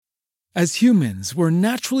As humans, we're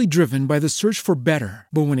naturally driven by the search for better.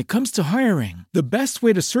 But when it comes to hiring, the best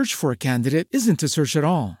way to search for a candidate isn't to search at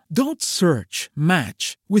all. Don't search,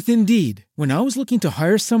 match with Indeed. When I was looking to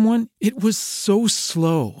hire someone, it was so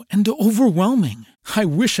slow and overwhelming. I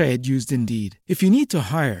wish I had used Indeed. If you need to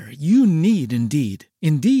hire, you need Indeed.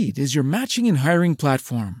 Indeed is your matching and hiring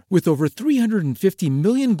platform with over 350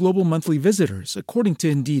 million global monthly visitors, according to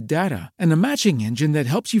Indeed data, and a matching engine that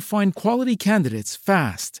helps you find quality candidates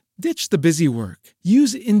fast. Ditch the busy work.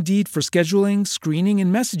 Use Indeed for scheduling, screening,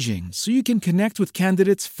 and messaging so you can connect with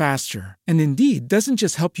candidates faster. And Indeed doesn't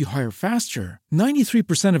just help you hire faster.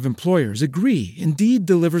 93% of employers agree Indeed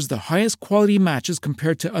delivers the highest quality matches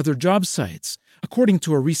compared to other job sites, according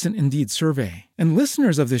to a recent Indeed survey. And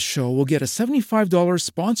listeners of this show will get a $75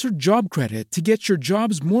 sponsored job credit to get your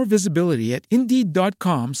jobs more visibility at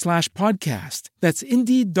Indeed.com/podcast. That's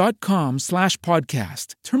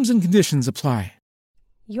Indeed.com/podcast. Terms and conditions apply.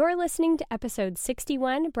 You're listening to episode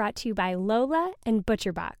 61, brought to you by Lola and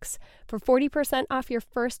ButcherBox. For 40% off your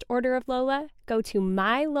first order of Lola, go to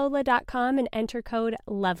mylola.com and enter code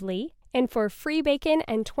LOVELY. And for free bacon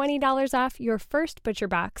and $20 off your first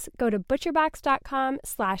ButcherBox, go to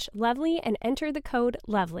butcherbox.com/lovely and enter the code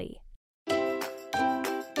LOVELY.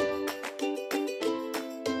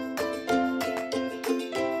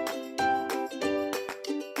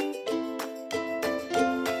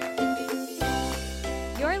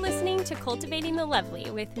 To Cultivating the Lovely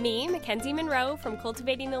with me, Mackenzie Monroe from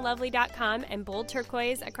cultivatingthelovely.com and Bold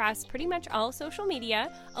Turquoise across pretty much all social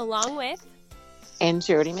media, along with and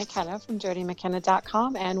Jody McKenna from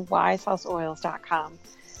jodymckenna.com and wisehouseoils.com.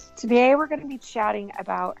 Today we're going to be chatting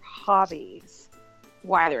about hobbies,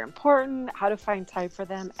 why they're important, how to find time for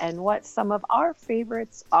them, and what some of our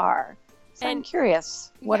favorites are. So I'm curious,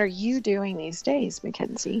 what are you doing these days,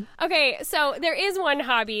 Mackenzie? Okay, so there is one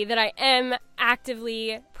hobby that I am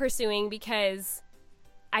actively pursuing because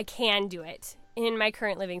I can do it in my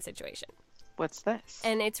current living situation. What's this?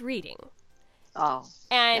 And it's reading. Oh,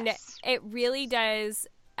 and yes. It really does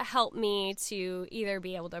help me to either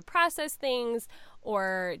be able to process things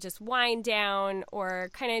or just wind down or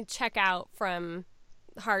kind of check out from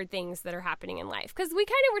hard things that are happening in life. Because we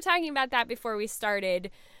kind of were talking about that before we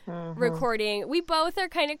started recording. We both are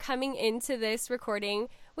kind of coming into this recording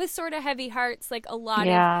with sort of heavy hearts, like a lot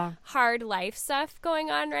of hard life stuff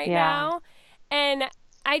going on right now. And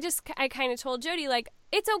I kind of told Jody, like,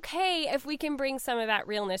 it's okay if we can bring some of that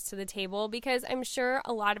realness to the table, because I'm sure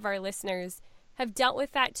a lot of our listeners have dealt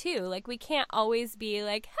with that too. Like, we can't always be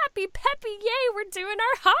like, happy, peppy, yay, we're doing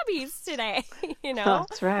our hobbies today, you know?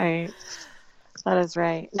 That's right. That is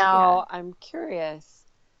right. Now, I'm curious,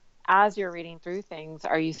 as you're reading through things,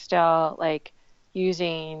 are you still like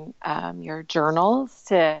using your journals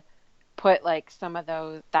to put like some of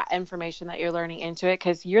that information that you're learning into it?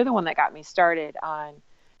 Because you're the one that got me started on,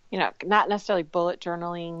 you know, not necessarily bullet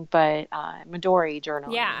journaling, but Midori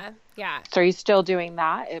journaling. Yeah. So are you still doing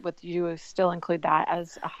that? Would you still include that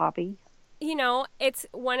as a hobby? You know, it's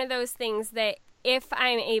one of those things that if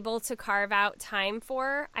I'm able to carve out time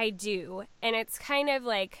for, I do. And it's kind of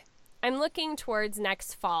like I'm looking towards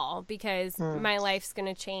next fall because my life's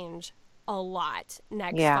going to change a lot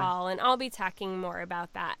next fall. And I'll be talking more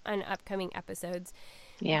about that on upcoming episodes.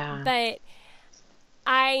 Yeah. But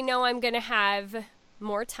I know I'm going to have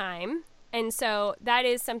more time. And so that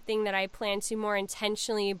is something that I plan to more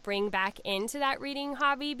intentionally bring back into that reading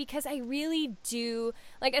hobby, because I really do,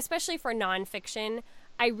 like, especially for nonfiction,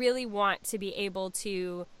 I really want to be able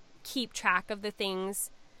to keep track of the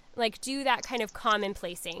things, like do that kind of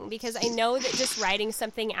commonplacing, because I know that just writing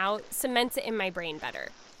something out cements it in my brain better.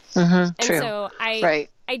 And true. so I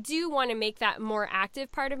do want to make that more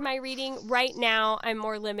active part of my reading. Right now, I'm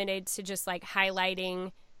more limited to just like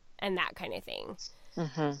highlighting and that kind of thing.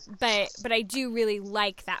 But I do really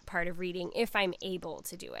like that part of reading if I'm able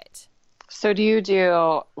to do it. So do you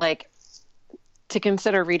do, like, to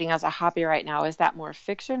consider reading as a hobby right now, is that more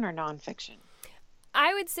fiction or nonfiction?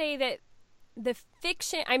 I would say that the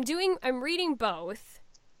fiction, I'm reading both,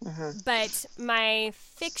 but my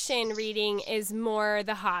fiction reading is more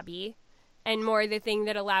the hobby and more the thing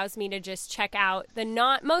that allows me to just check out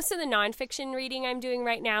most of the nonfiction reading I'm doing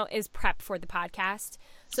right now is prep for the podcast.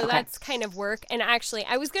 So that's kind of work. And actually,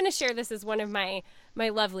 I was going to share this as one of my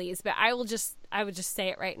lovelies, but I would just say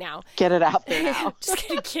it right now. Get it out there now. Just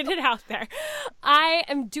going to get it out there. I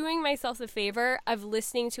am doing myself a favor of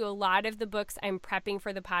listening to a lot of the books I'm prepping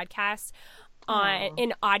for the podcast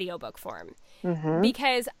in audiobook form.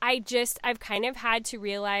 Because I've kind of had to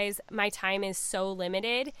realize my time is so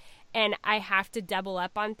limited, and I have to double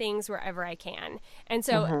up on things wherever I can. And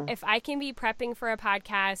so if I can be prepping for a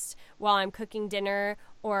podcast while I'm cooking dinner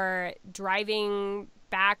or driving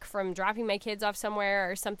back from dropping my kids off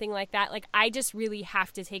somewhere or something like that. Like, I just really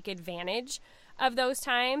have to take advantage of those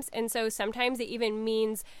times. And so sometimes it even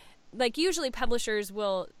means, like, usually publishers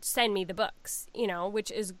will send me the books, you know,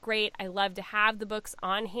 which is great. I love to have the books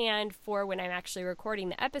on hand for when I'm actually recording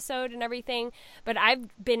the episode and everything. But I've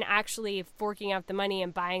been actually forking out the money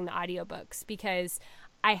and buying the audiobooks because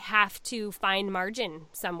I have to find margin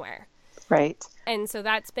somewhere. Right. And so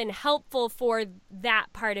that's been helpful for that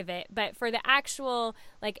part of it. But for the actual,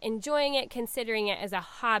 like, enjoying it, considering it as a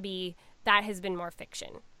hobby, that has been more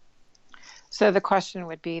fiction. So the question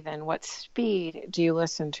would be then, what speed do you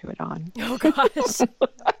listen to it on? Oh, gosh.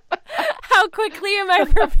 How quickly am I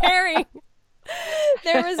preparing?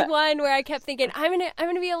 There was one where I kept thinking, I'm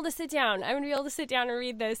gonna be able to sit down. I'm going to be able to sit down and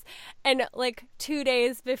read this. And like 2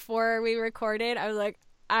 days before we recorded, I was like,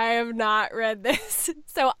 I have not read this.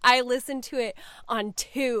 So I listened to it on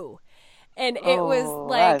 2. And it was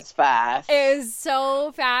like, that's fast. It was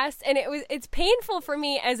so fast. And it's painful for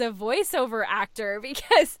me as a voiceover actor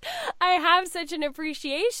because I have such an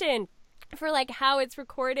appreciation for like how it's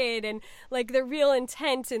recorded and like the real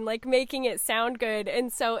intent and like making it sound good. And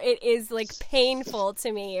so it is like painful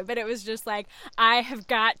to me, but it was just like, I have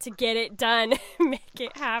got to get it done, make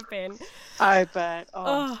it happen. I bet.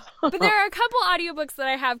 Oh. But there are a couple audiobooks that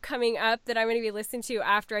I have coming up that I'm going to be listening to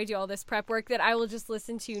after I do all this prep work that I will just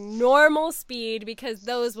listen to normal speed because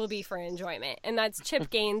those will be for enjoyment. And that's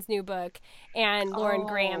Chip Gaines' new book and Lauren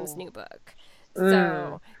Graham's new book.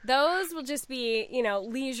 So those will just be, you know,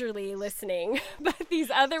 leisurely listening. But these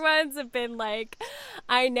other ones have been like,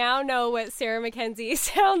 I now know what Sarah Mackenzie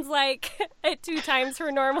sounds like at 2 times her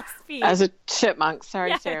normal speed. As a chipmunk.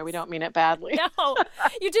 Sorry, Yes. Sarah, we don't mean it badly. No,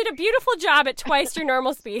 you did a beautiful job at twice your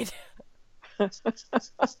normal speed. But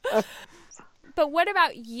what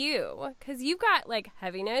about you? Because you've got like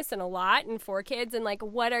heaviness and a lot and 4 kids. And like,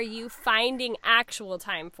 what are you finding actual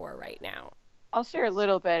time for right now? I'll share a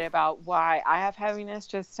little bit about why I have heaviness,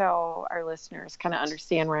 just so our listeners kind of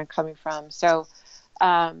understand where I'm coming from. So,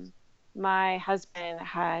 my husband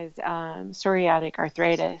has psoriatic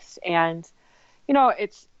arthritis, and you know,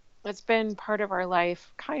 it's been part of our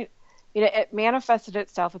life. You know, it manifested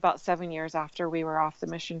itself about 7 years after we were off the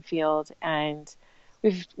mission field, and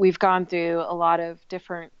we've gone through a lot of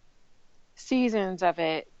different seasons of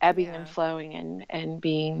it, ebbing and flowing, and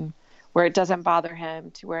being where it doesn't bother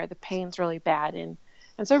him to where the pain's really bad. And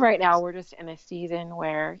so right now we're just in a season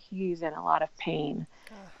where he's in a lot of pain.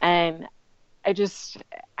 And it's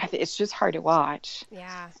just hard to watch.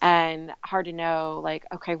 Yeah. And hard to know, like,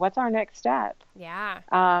 okay, what's our next step?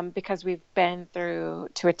 Yeah. Because we've been through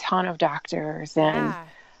to a ton of doctors and,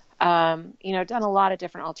 you know, done a lot of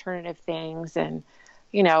different alternative things. And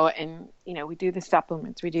we do the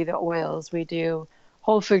supplements, we do the oils, we do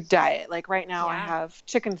whole food diet. Like right now I have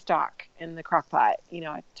chicken stock in the crock pot. You know,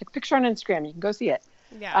 I took a picture on Instagram. You can go see it.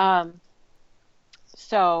 Yeah.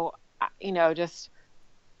 So, you know,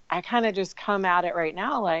 I kind of just come at it right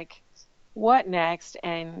now, like what next?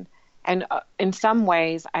 And in some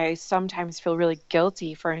ways I sometimes feel really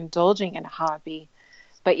guilty for indulging in a hobby,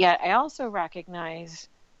 but yet I also recognize,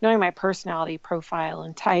 knowing my personality profile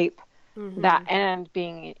and type, that, and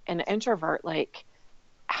being an introvert, like,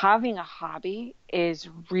 having a hobby is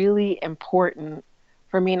really important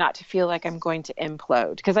for me not to feel like I'm going to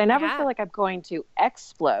implode, because I never feel like I'm going to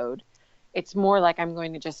explode. It's more like I'm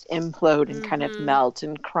going to just implode and kind of melt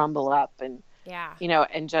and crumble up and, you know,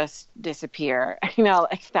 and just disappear, you know,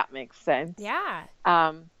 if that makes sense. Yeah.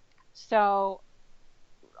 So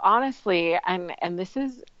honestly, and this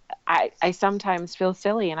is, I sometimes feel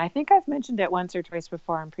silly, and I think I've mentioned it once or twice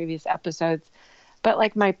before in previous episodes, but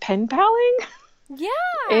like my pen paling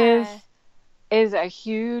is a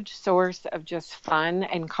huge source of just fun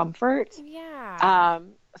and comfort. Yeah.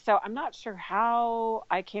 So I'm not sure how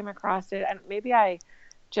I came across it, and maybe I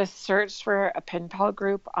just searched for a pen pal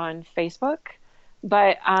group on Facebook,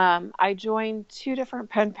 but I joined 2 different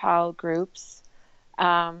pen pal groups.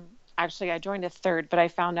 Actually, I joined a 3rd, but I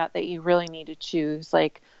found out that you really need to choose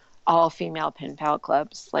like all female pen pal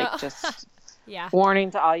clubs. Like just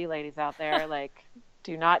warning to all you ladies out there, like,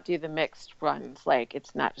 do not do the mixed ones. Like,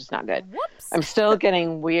 it's just not good. Whoops. I'm still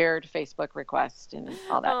getting weird Facebook requests and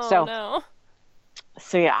all that.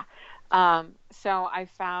 So yeah. So I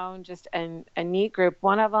found just a neat group.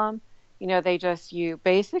 One of them, you know, you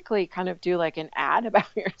basically kind of do like an ad about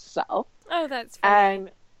yourself. Oh, that's funny.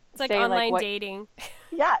 And it's like online dating.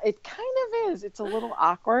 Yeah, it kind of is. It's a little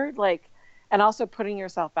awkward, like, and also putting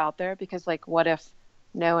yourself out there, because like, what if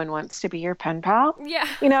no one wants to be your pen pal? Yeah.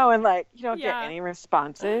 You know, and like, you don't get any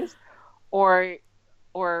responses, or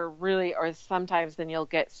sometimes then you'll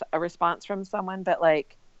get a response from someone, but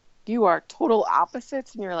like, you are total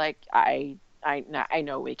opposites, and you're like, I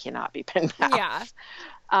know we cannot be pen pals.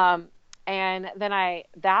 Yeah. And then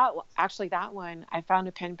that one, I found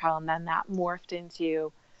a pen pal, and then that morphed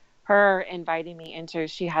into her inviting me into,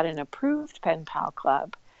 she had an approved pen pal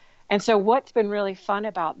club. And so what's been really fun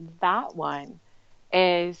about that one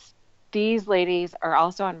is these ladies are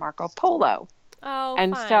also on Marco Polo. Oh,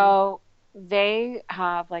 and fun. So they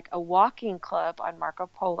have like a walking club on Marco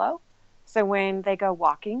Polo. So when they go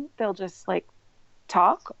walking, they'll just like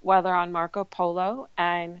talk while they're on Marco Polo.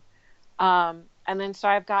 And then so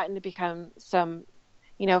I've gotten to become some,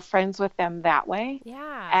 friends with them that way.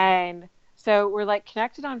 Yeah. And so we're like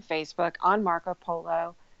connected on Facebook, on Marco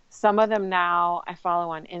Polo. Some of them now I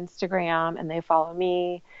follow on Instagram and they follow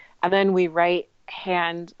me. And then we write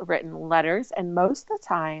handwritten letters. And most of the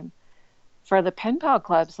time for the pen pal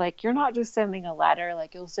clubs, like you're not just sending a letter,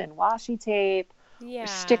 like you'll send washi tape, Yeah. or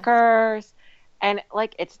stickers. And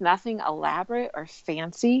like, it's nothing elaborate or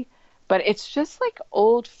fancy, but it's just like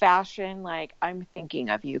old fashioned, like I'm thinking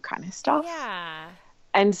of you kind of stuff. Yeah.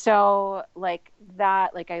 And so like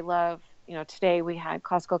that, like I love, today we had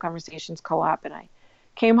Classical Conversations Co-op, and I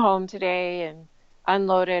came home today and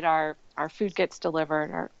unloaded our food gets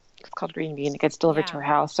delivered, it's called Green Bean. It gets delivered to our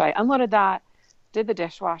house. So I unloaded that, did the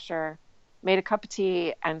dishwasher, made a cup of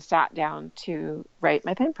tea, and sat down to write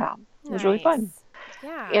my pen pal. It was really fun.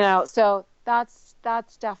 Yeah. So that's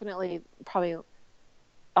definitely probably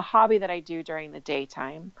a hobby that I do during the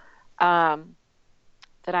daytime, that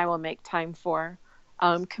I will make time for.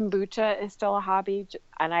 Kombucha is still a hobby,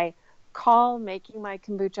 and I call making my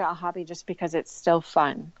kombucha a hobby just because it's still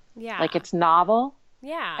fun. Yeah. Like it's novel.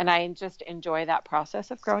 Yeah. And I just enjoy that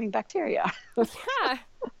process of growing bacteria. Yeah.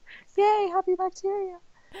 Yay, happy bacteria.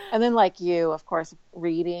 And then like you, of course,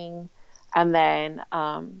 reading. And then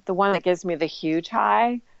the one that gives me the huge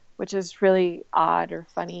high, which is really odd or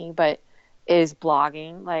funny, but is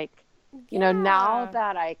blogging. Like, now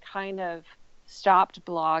that I kind of stopped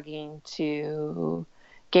blogging to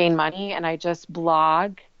gain money and I just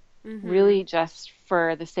blog really just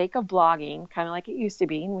for the sake of blogging, kind of like it used to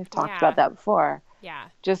be. And we've talked about that before. Yeah.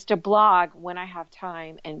 Just to blog when I have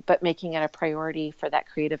time, but making it a priority for that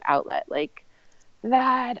creative outlet. Like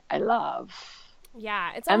that I love.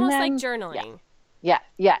 Yeah. It's almost like journaling. Yeah.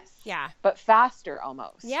 Yes. Yeah. But faster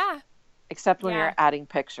almost. Yeah. Except when you're adding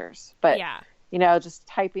pictures. But, just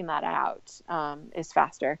typing that out is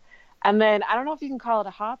faster. And then I don't know if you can call it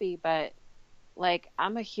a hobby, but like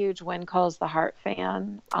I'm a huge When Calls the Heart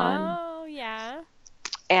fan. Oh, yeah.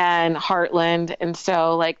 And Heartland. And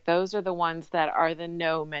so like those are the ones that are the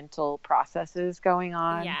no mental processes going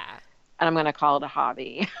on. Yeah. And I'm going to call it a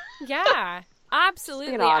hobby. Yeah,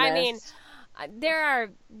 absolutely. I mean, there are,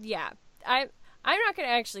 I'm not going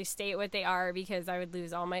to actually state what they are because I would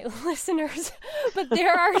lose all my listeners, but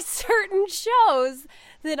there are certain shows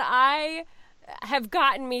that I have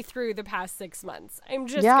gotten me through the past 6 months. I'm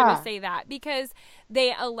just going to say that because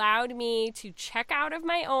they allowed me to check out of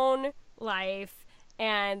my own life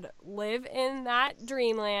and live in that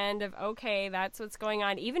dreamland of, okay, that's what's going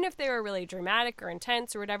on. Even if they were really dramatic or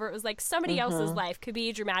intense or whatever, it was like somebody else's life could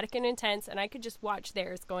be dramatic and intense, and I could just watch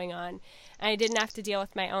theirs going on, and I didn't have to deal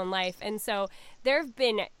with my own life. And so there have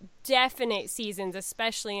been definite seasons,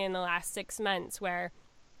 especially in the last 6 months, where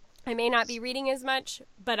I may not be reading as much,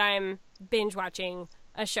 but I'm binge watching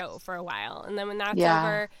a show for a while. And then when that's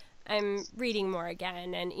over, I'm reading more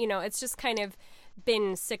again. And, it's just kind of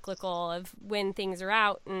been cyclical of when things are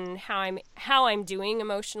out, and how I'm doing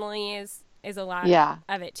emotionally is a lot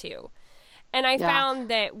of it too. And I found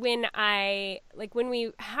that when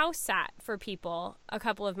we house sat for people a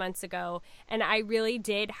couple of months ago, and I really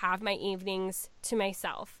did have my evenings to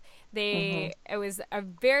myself, it was a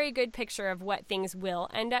very good picture of what things will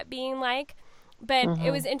end up being like. But it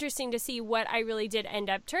was interesting to see what I really did end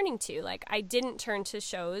up turning to. Like, I didn't turn to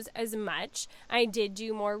shows as much. I did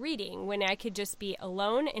do more reading when I could just be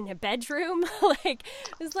alone in a bedroom. It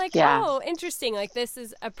was like, oh, interesting. Like, this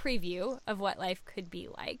is a preview of what life could be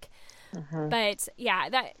like. But,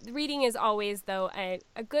 that reading is always, though,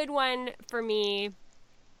 a good one for me,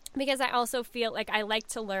 because I also feel like I like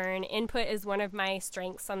to learn. Input is one of my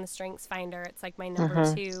strengths on the Strengths Finder. It's like my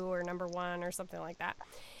number 2 or number 1 or something like that.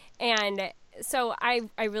 And so I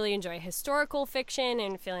really enjoy historical fiction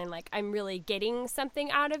and feeling like I'm really getting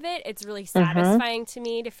something out of it. It's really satisfying to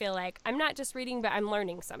me to feel like I'm not just reading, but I'm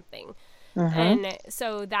learning something. And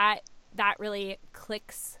so that really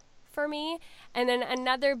clicks for me. And then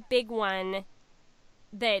another big one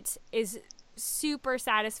that is super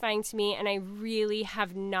satisfying to me, and I really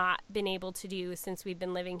have not been able to do since we've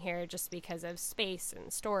been living here just because of space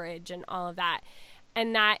and storage and all of that.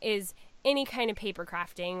 And that is any kind of paper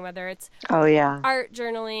crafting, whether it's Oh, yeah. art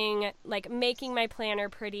journaling, like making my planner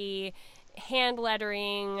pretty, hand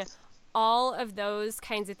lettering, all of those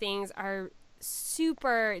kinds of things are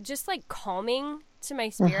super just like calming to my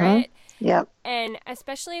spirit. Yep. And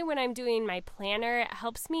especially when I'm doing my planner, it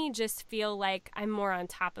helps me just feel like I'm more on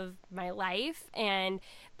top of my life and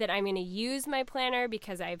that I'm going to use my planner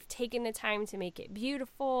because I've taken the time to make it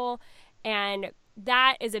beautiful. And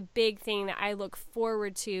that is a big thing that I look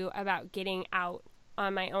forward to about getting out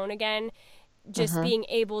on my own again. Just being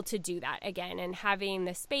able to do that again and having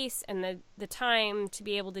the space and the time to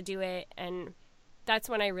be able to do it. And that's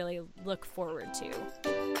when I really look forward to.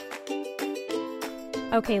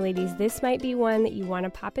 Okay, ladies, this might be one that you want to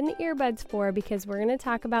pop in the earbuds for because we're going to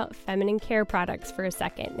talk about feminine care products for a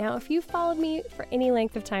second. Now, if you've followed me for any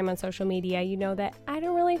length of time on social media, you know that I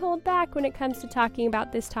don't really hold back when it comes to talking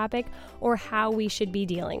about this topic or how we should be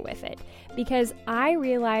dealing with it. Because I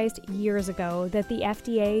realized years ago that the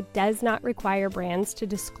FDA does not require brands to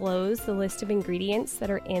disclose the list of ingredients that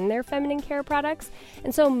are in their feminine care products.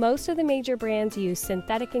 And so most of the major brands use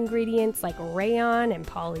synthetic ingredients like rayon and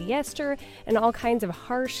polyester and all kinds of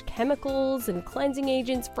harsh chemicals and cleansing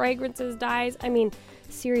agents, fragrances, dyes. I mean,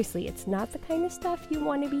 seriously, it's not the kind of stuff you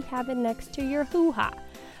want to be having next to your hoo-ha.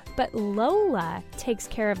 But Lola takes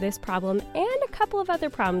care of this problem and a couple of other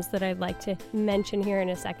problems that I'd like to mention here in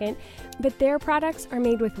a second. But their products are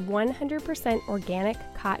made with 100% organic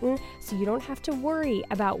cotton, so you don't have to worry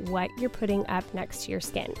about what you're putting up next to your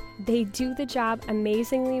skin. They do the job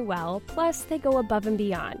amazingly well, plus they go above and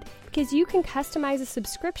beyond. Because you can customize a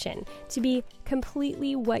subscription to be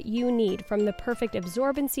completely what you need, from the perfect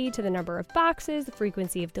absorbency to the number of boxes, the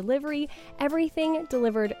frequency of delivery, everything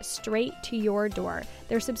delivered straight to your door.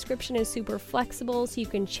 Their subscription is super flexible, so you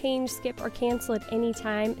can change, skip, or cancel at any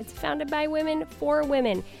time. It's founded by women for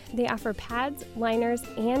women. They offer pads, liners,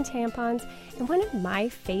 and tampons. And one of my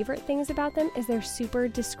favorite things about them is their super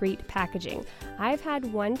discreet packaging. I've had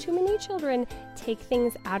one too many children take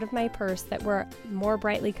things out of my purse that were more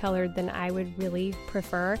brightly colored than I would really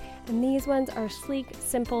prefer. And these ones are sleek,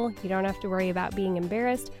 simple, you don't have to worry about being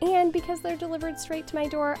embarrassed. And because they're delivered straight to my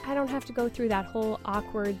door, I don't have to go through that whole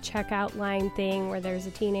awkward checkout line thing where there's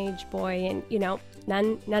a teenage boy and,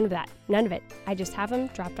 none of that. None of it. I just have them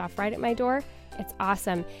dropped off right at my door. It's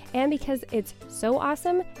awesome. And because it's so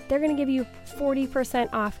awesome, they're going to give you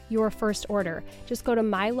 40% off your first order. Just go to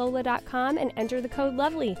mylola.com and enter the code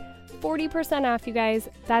LOVELY. 40% off, you guys.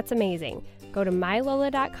 That's amazing. Go to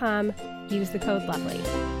mylola.com, use the code LOVELY.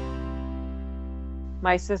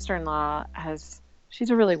 My sister-in-law she's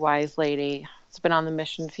a really wise lady. Has been on the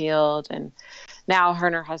mission field, and now her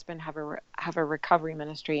and her husband have a recovery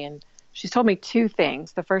ministry. And she's told me two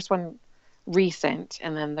things. The first one recent,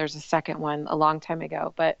 and then there's a second one a long time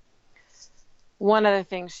ago. But one of the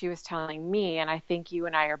things she was telling me, and I think you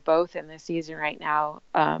and I are both in this season right now,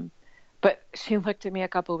 but she looked at me a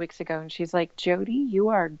couple of weeks ago and she's like, Jody, you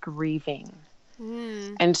are grieving.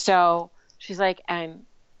 And so she's like, and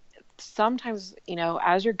sometimes,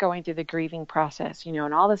 as you're going through the grieving process,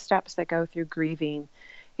 and all the steps that go through grieving,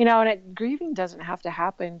 and grieving doesn't have to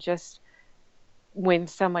happen just when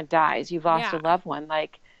someone dies, you've lost a loved one.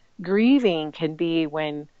 Like, grieving can be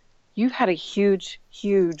when you've had a huge,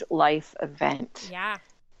 huge life event. Yeah.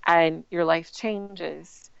 And your life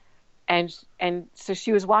changes. And so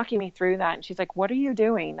she was walking me through that, and she's like, what are you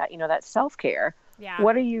doing? That self-care. Yeah.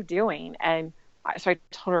 What are you doing? And so I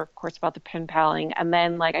told her, of course, about the pen paling. And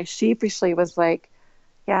then I sheepishly was like,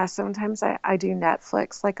 yeah, sometimes I do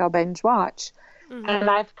Netflix, I'll binge watch. Mm-hmm. And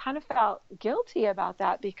I've kind of felt guilty about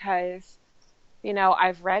that because,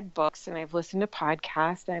 I've read books and I've listened to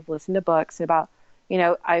podcasts and I've listened to books about,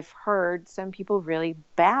 I've heard some people really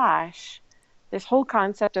bash this whole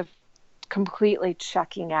concept of completely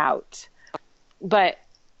checking out. But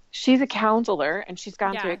she's a counselor and she's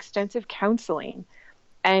gone through extensive counseling.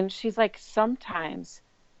 And she's like, sometimes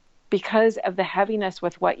because of the heaviness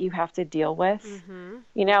with what you have to deal with, and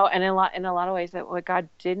in a lot of ways that what God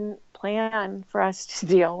didn't plan for us to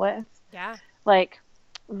deal with,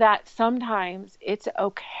 that sometimes it's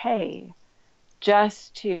okay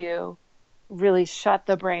just to really shut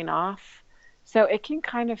the brain off so it can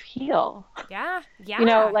kind of heal. Yeah.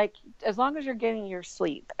 Yeah. As long as you're getting your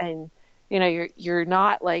sleep and, you're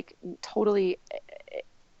not totally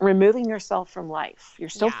removing yourself from life. You're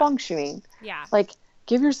still functioning. Yeah.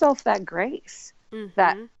 Give yourself that grace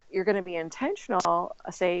that you're going to be intentional,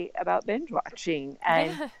 say, about binge watching,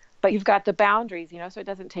 but you've got the boundaries, so it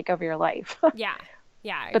doesn't take over your life. Yeah.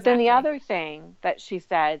 Yeah. Exactly. But then the other thing that she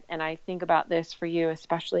said, and I think about this for you,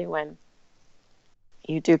 especially when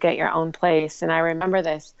you do get your own place. And I remember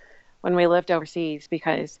this when we lived overseas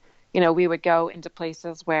because, we would go into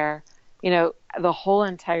places where, the whole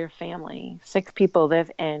entire family, 6 people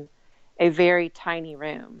live in a very tiny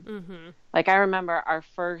room. Mm-hmm. Like I remember our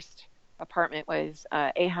first apartment was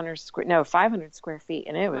 500 square feet,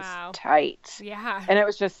 and it was tight. Yeah. And it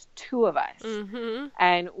was just 2 of us. Mm-hmm.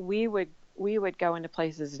 And we would go into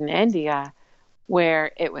places in India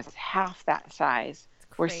where it was half that size,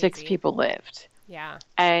 where 6 people lived. Yeah.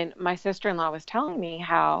 And my sister-in-law was telling me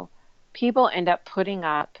how people end up putting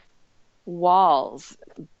up walls,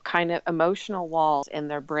 kind of emotional walls in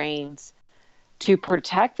their brains to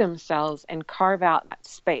protect themselves and carve out that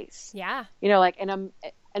space. Yeah.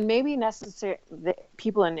 And maybe necessary the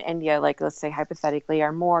people in India, like let's say hypothetically,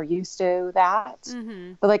 are more used to that.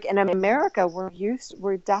 Mm-hmm. But like in America,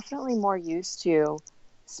 we're definitely more used to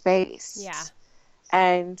space. Yeah.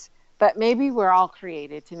 But maybe we're all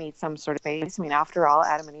created to need some sort of space. I mean, after all,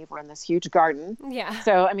 Adam and Eve were in this huge garden. Yeah.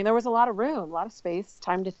 So, I mean, there was a lot of room, a lot of space,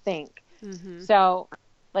 time to think. Mm-hmm. So,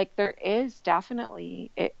 like, there is definitely,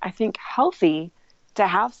 I think, healthy to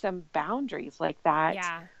have some boundaries like that.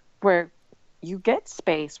 Yeah. Where you get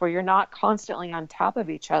space, where you're not constantly on top of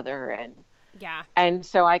each other. And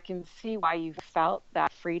so I can see why you felt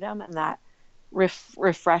that freedom and that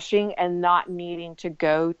refreshing, and not needing to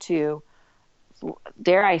go to,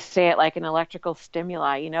 dare I say it, like an electrical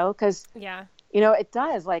stimuli, because it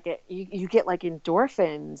does, like you get like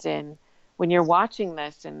endorphins and when you're watching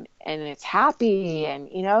this, and it's happy, and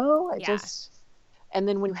and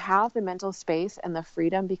then when you have the mental space and the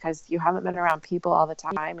freedom, because you haven't been around people all the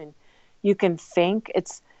time, and you can think,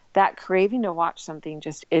 it's that craving to watch something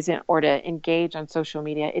just isn't, or to engage on social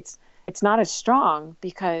media, it's not as strong,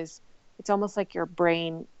 because it's almost like your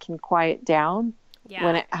brain can quiet down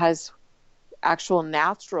when it has actual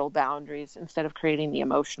natural boundaries instead of creating the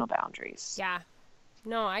emotional boundaries. Yeah.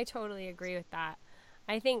 No, I totally agree with that.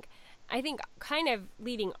 I think kind of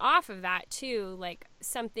leading off of that too, like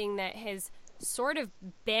something that has sort of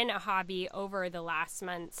been a hobby over the last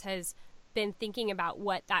months has been thinking about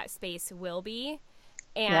what that space will be.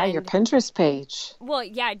 And your Pinterest page. Well,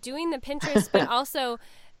 yeah, doing the Pinterest, but also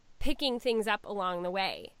picking things up along the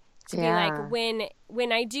way to be like,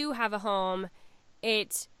 when I do have a home,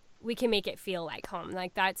 we can make it feel like home.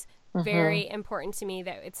 Like that's very important to me,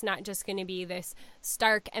 that it's not just going to be this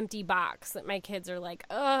stark empty box that my kids are like,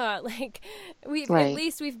 like at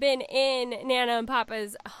least we've been in Nana and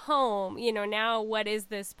Papa's home, now what is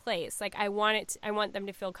this place? Like I want them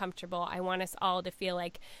to feel comfortable. I want us all to feel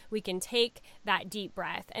like we can take that deep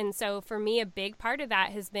breath. And so for me, a big part of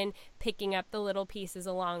that has been picking up the little pieces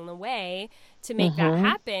along the way to make that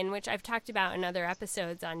happen, which I've talked about in other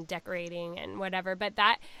episodes on decorating and whatever. But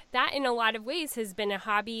that in a lot of ways has been a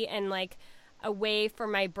hobby, and like a way for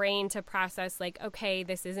my brain to process, like, okay,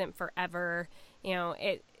 this isn't forever.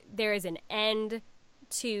 There is an end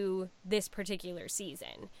to this particular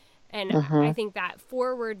season. And I think that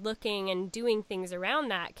forward looking and doing things around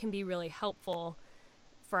that can be really helpful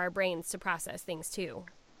for our brains to process things too.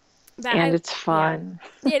 And it's fun.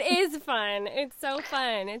 Yeah, it is fun. It's so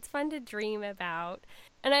fun. It's fun to dream about.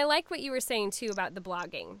 And I like what you were saying too about the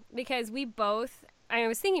blogging, because I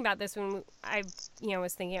was thinking about this when I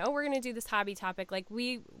was thinking, we're going to do this hobby topic. Like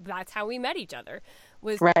that's how we met each other,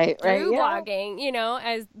 was through blogging,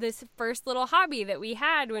 as this first little hobby that we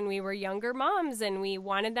had when we were younger moms, and we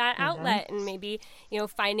wanted that outlet, and maybe,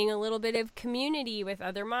 finding a little bit of community with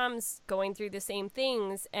other moms going through the same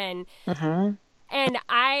things. And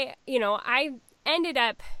I ended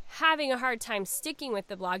up having a hard time sticking with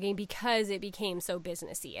the blogging because it became so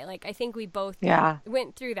businessy. Like, I think we both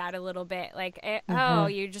went through that a little bit. Like,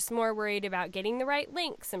 you're just more worried about getting the right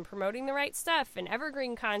links and promoting the right stuff and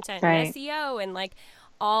evergreen content and SEO and like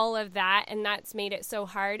all of that. And that's made it so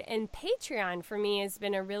hard. And Patreon for me has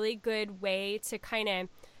been a really good way to kind of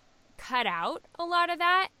cut out a lot of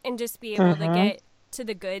that and just be able to get to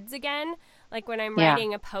the goods again. Like when I'm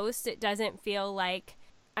writing a post, it doesn't feel like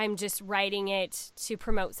I'm just writing it to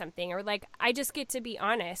promote something, or like I just get to be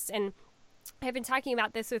honest. And I've been talking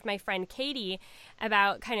about this with my friend Katie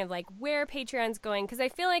about kind of like where Patreon's going, because I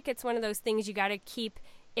feel like it's one of those things you got to keep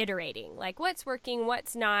iterating, like what's working,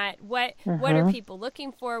 what's not, what are people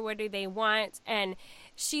looking for, what do they want. And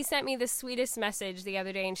she sent me the sweetest message the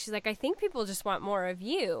other day, and she's like, I think people just want more of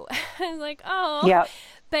you. I was like,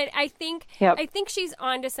 but I think she's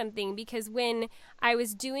onto something, because when I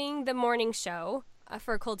was doing the morning show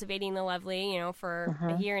for Cultivating the Lovely, for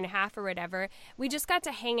a year and a half or whatever, we just got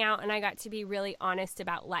to hang out, and I got to be really honest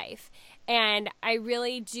about life. And I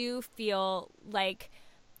really do feel like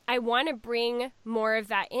I want to bring more of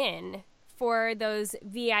that in for those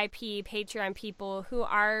VIP Patreon people who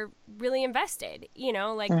are really invested, you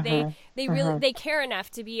know, like they really, they care enough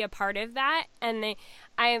to be a part of that. And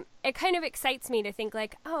it kind of excites me to think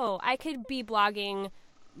like, oh, I could be blogging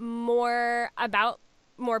more about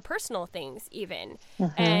more personal things even,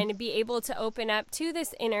 and be able to open up to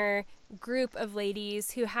this inner group of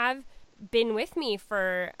ladies who have been with me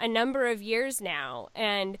for a number of years now,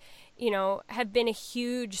 and you know, have been a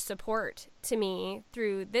huge support to me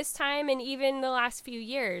through this time and even the last few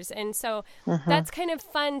years. And so that's kind of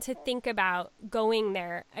fun to think about going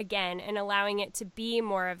there again and allowing it to be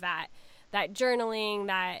more of that journaling,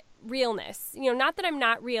 that realness. You know, not that I'm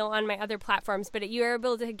not real on my other platforms, but you're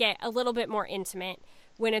able to get a little bit more intimate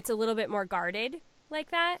when it's a little bit more guarded like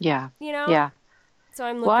that. Yeah. You know? Yeah. So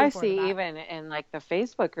I'm looking forward to that. Well, I see even in like the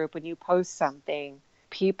Facebook group, when you post something,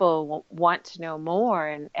 people want to know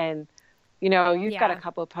more. And you know, you've got a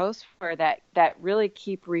couple of posts for that really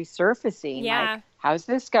keep resurfacing. Yeah. Like, how's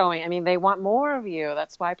this going? I mean, they want more of you.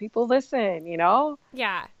 That's why people listen, you know?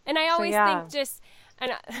 Yeah. And I always think just...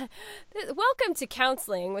 And welcome to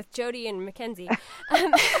counseling with Jody and Mackenzie. But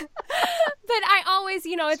I always,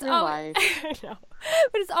 you know, it's always, I know,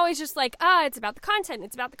 but it's always just like, it's about the content.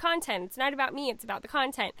 It's about the content. It's not about me. It's about the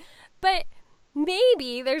content. But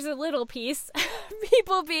maybe there's a little piece of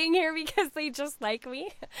people being here because they just like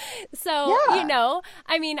me. So, you know,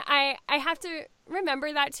 I mean, I have to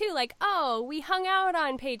remember that too. Like, oh, we hung out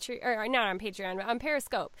on Patreon, or not on Patreon, but on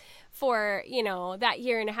Periscope for, you know, that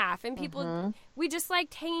year and a half. And people, we just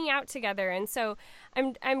liked hanging out together. And so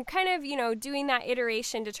I'm kind of, you know, doing that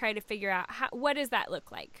iteration to try to figure out what does that look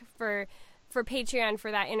like for Patreon,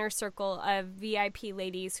 for that inner circle of VIP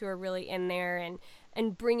ladies who are really in there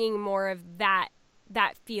and bringing more of that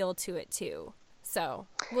feel to it too. So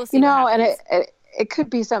we'll see. You know, and it could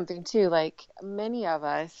be something too. Like many of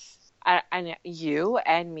us, and you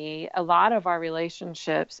and me, a lot of our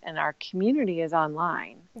relationships and our community is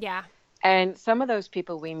online. Yeah. And some of those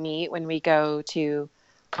people we meet when we go to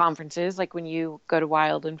conferences, like when you go to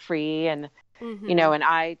Wild and Free, and you know, and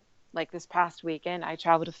I, like this past weekend, I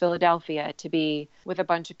traveled to Philadelphia to be with a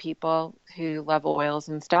bunch of people who love oils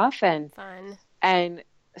and stuff, and fun. And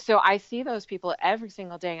so I see those people every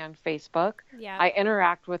single day on Facebook. Yeah. I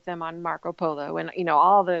interact with them on Marco Polo and, you know,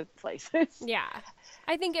 all the places. Yeah.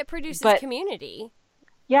 I think it produces community.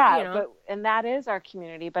 Yeah. You know? And that is our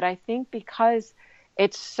community. But I think because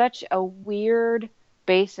it's such a weird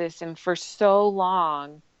basis, and for so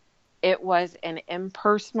long, it was an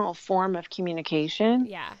impersonal form of communication.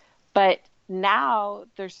 Yeah. But now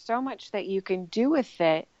there's so much that you can do with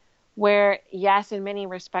it, where, yes, in many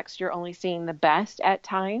respects, you're only seeing the best at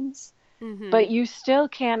times, but you still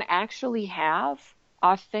can actually have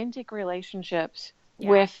authentic relationships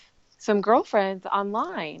with some girlfriends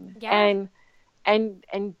online, and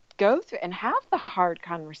go through and have the hard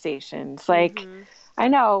conversations. Like, I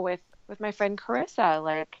know with my friend Carissa,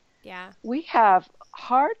 like, we have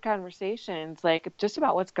hard conversations, like, just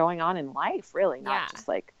about what's going on in life, really, not just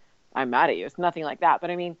like, I'm mad at you. It's nothing like that. But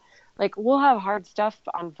I mean, like, we'll have hard stuff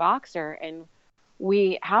on Voxer, and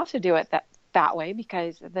we have to do it that way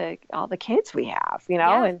because of all the kids we have, you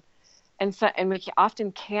know, and we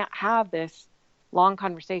often can't have this long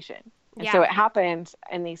conversation. And so it happens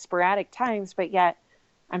in these sporadic times, but yet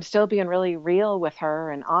I'm still being really real with her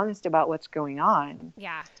and honest about what's going on.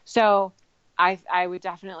 Yeah. So I would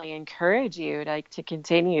definitely encourage you to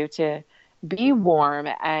continue to be warm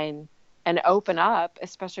and open up,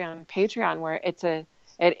 especially on Patreon, where it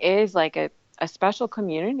is like a special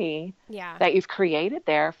community that you've created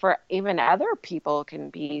there for even other people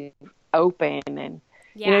can be open, and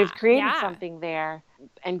you know, you've created something there,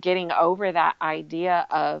 and getting over that idea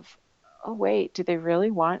of, oh wait, do they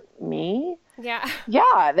really want me?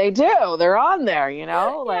 Yeah, they do. They're on there, you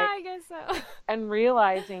know, like, I guess so. And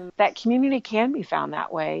realizing that community can be found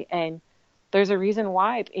that way, and there's a reason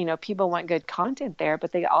why, you know, people want good content there,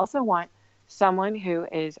 but they also want someone who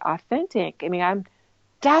is authentic. I mean, I'm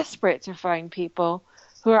desperate to find people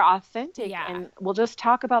who are authentic and will just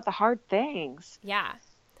talk about the hard things. Yeah.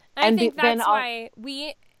 I think that's why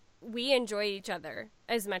we enjoy each other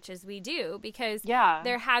as much as we do, because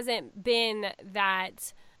there hasn't been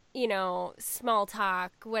that, you know, small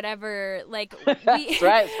talk, whatever, like we That's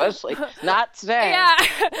right, especially not today. Yeah.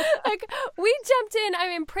 Like, we jumped in, I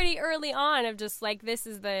mean, pretty early on of just like, this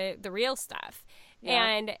is the real stuff.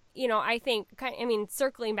 And, you know, I think, I mean,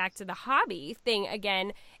 circling back to the hobby thing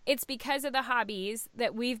again, it's because of the hobbies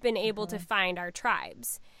that we've been able to find our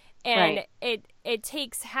tribes. And it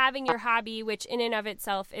takes having your hobby, which in and of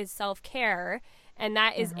itself is self-care, and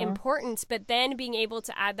that is important. But then being able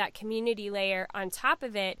to add that community layer on top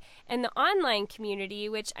of it, and the online community,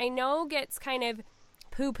 which I know gets kind of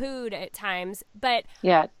poo-pooed at times, but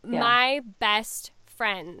my best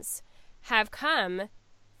friends have come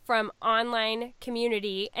from online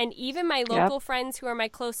community, and even my local friends who are my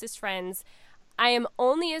closest friends, I am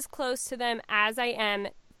only as close to them as I am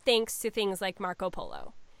thanks to things like Marco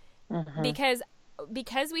Polo. Because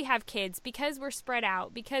we have kids, because we're spread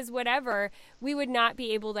out, because whatever, we would not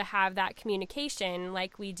be able to have that communication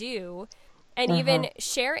like we do, and even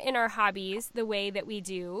share in our hobbies the way that we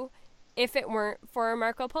do if it weren't for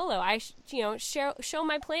Marco Polo. I show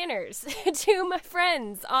my planners to my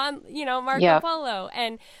friends on Marco Polo,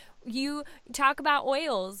 and you talk about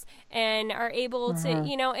oils and are able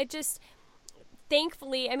to it just,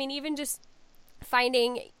 thankfully, I mean, even just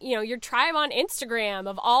finding your tribe on Instagram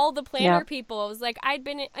of all the planner people. It was like I'd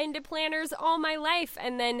been into planners all my life,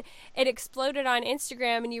 and then it exploded on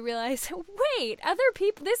Instagram, and you realize, wait, other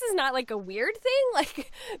people, this is not like a weird thing,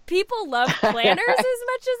 like people love planners as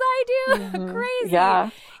much as I do. Crazy.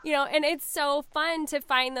 And it's so fun to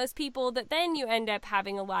find those people that then you end up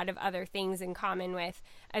having a lot of other things in common with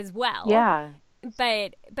as well.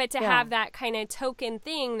 But to have that kind of token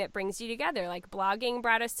thing that brings you together, like blogging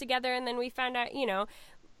brought us together, and then we found out,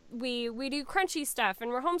 we do crunchy stuff, and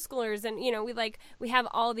we're homeschoolers, and we have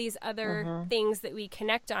all these other things that we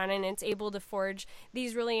connect on, and it's able to forge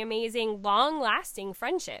these really amazing, long-lasting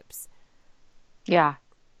friendships. Yeah,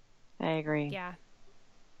 I agree. Yeah.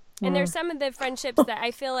 And there's some of the friendships that I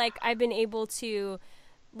feel like I've been able to,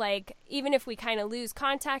 like, even if we kind of lose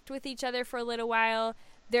contact with each other for a little while,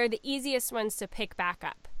 they're the easiest ones to pick back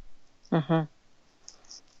up.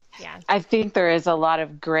 Yeah. I think there is a lot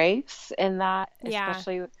of grace in that,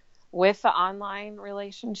 especially with the online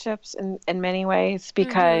relationships in many ways,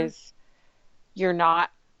 because you're not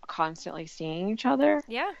constantly seeing each other.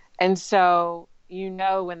 Yeah. And so,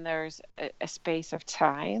 when there's a space of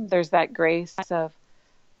time, there's that grace of,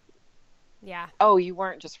 oh, you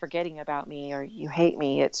weren't just forgetting about me or you hate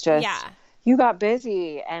me. It's just, you got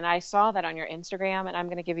busy, and I saw that on your Instagram, and I'm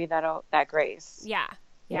going to give you that grace.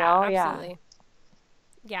 Absolutely.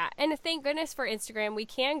 Yeah, and thank goodness for Instagram. We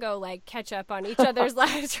can go like catch up on each other's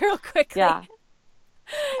lives real quickly. I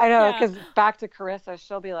know, because back to Carissa,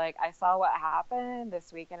 she'll be like, I saw what happened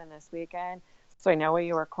this weekend and this weekend, so I know why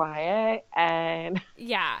you were quiet, and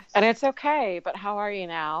and it's okay, but how are you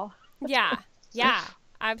now?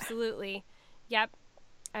 Absolutely. Yep.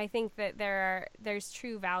 I think that there's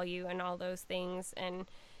true value in all those things, and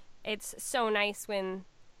it's so nice when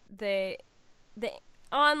the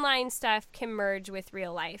online stuff can merge with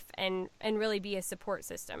real life and really be a support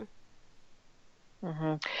system.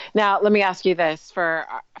 Now, let me ask you this for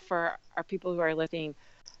our people who are listening: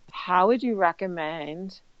 how would you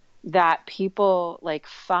recommend that people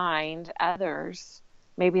find others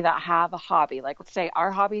maybe that have a hobby? Like, let's say our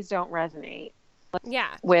hobbies don't resonate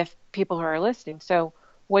with people who are listening. So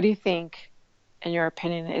what do you think, in your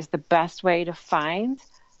opinion, is the best way to find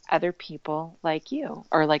other people like you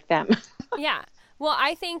or like them? Well,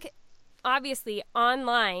 I think obviously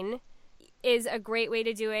online is a great way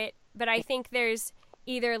to do it, but I think there's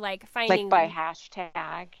either finding by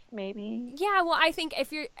hashtag maybe. Well, I think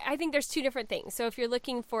there's two different things. So if you're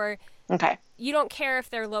looking for, you don't care if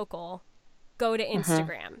they're local, go to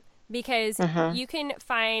Instagram, because you can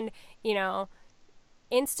find,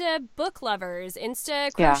 Insta book lovers,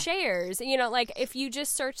 Insta crocheters, if you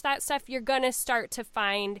just search that stuff, you're going to start to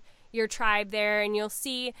find your tribe there, and you'll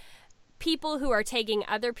see people who are tagging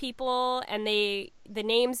other people, and the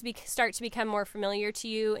names start to become more familiar to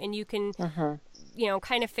you, and you can,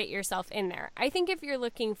 kind of fit yourself in there. I think if you're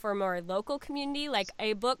looking for more local community, like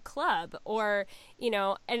a book club or,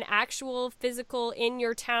 an actual physical in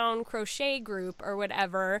your town crochet group or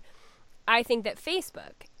whatever, I think that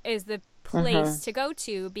Facebook is the place to go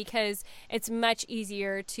to, because it's much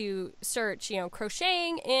easier to search,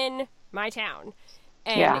 crocheting in my town,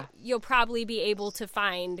 and you'll probably be able to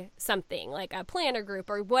find something like a planner group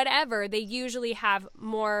or whatever. They usually have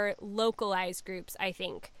more localized groups, I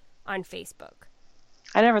think, on Facebook.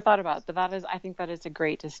 I never thought about it, but I think that is a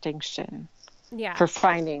great distinction for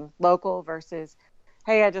finding local versus,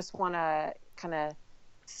 hey, I just want to kind of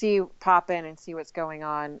pop in and see what's going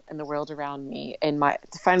on in the world around me and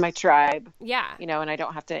to find my tribe. And I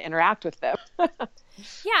don't have to interact with them.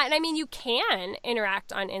 And I mean, you can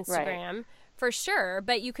interact on Instagram for sure,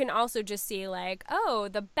 but you can also just see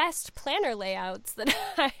the best planner layouts that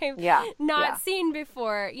I've not seen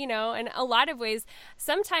before, in a lot of ways.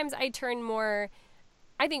 Sometimes I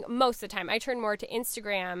think most of the time I turn more to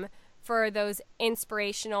Instagram for those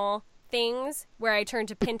inspirational things where I turn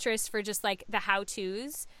to Pinterest for just like the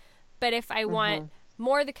how-tos. But if I want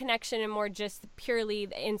more the connection and more just purely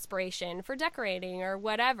the inspiration for decorating or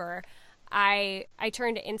whatever, I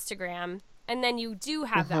turn to Instagram. And then you do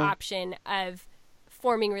have the option of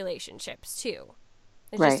forming relationships too.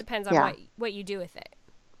 It just depends on what you do with it.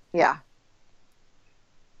 Yeah.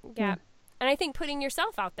 Yeah. And I think putting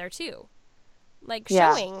yourself out there too. Like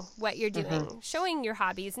showing what you're doing, showing your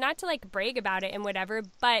hobbies, not to like brag about it and whatever,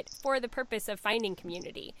 but for the purpose of finding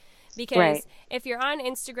community. Because if you're on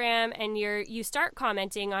Instagram and you start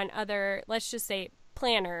commenting on other, let's just say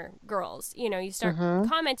planner girls, you know, you start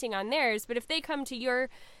commenting on theirs, but if they come to your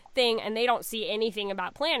thing and they don't see anything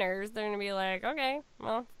about planners, they're going to be like, okay,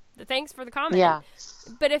 well, thanks for the comment. Yeah.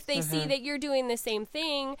 But if they see that you're doing the same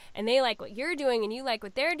thing and they like what you're doing and you like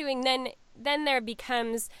what they're doing, then there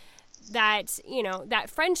becomes that, you know, that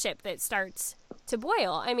friendship that starts to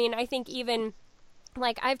boil. I mean, I think even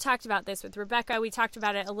like I've talked about this with Rebecca. We talked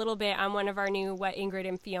about it a little bit on one of our new What Ingrid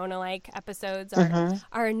and Fiona Like episodes,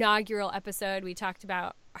 our inaugural episode. We talked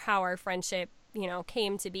about how our friendship, you know,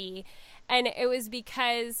 came to be. And it was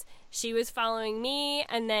because she was following me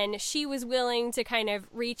and then she was willing to kind of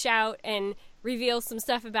reach out and reveal some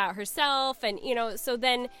stuff about herself. And, you know, so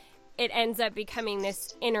then it ends up becoming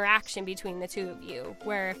this interaction between the two of you,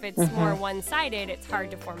 where if it's more one-sided, it's hard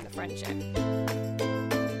to form the friendship.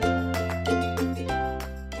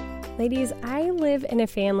 Ladies, I live in a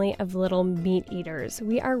family of little meat eaters.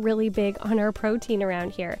 We are really big on our protein around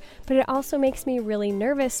here, but it also makes me really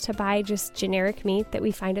nervous to buy just generic meat that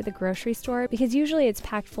we find at the grocery store because usually it's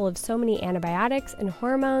packed full of so many antibiotics and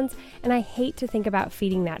hormones, and I hate to think about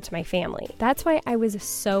feeding that to my family. That's why I was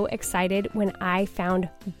so excited when I found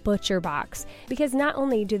ButcherBox, because not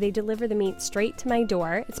only do they deliver the meat straight to my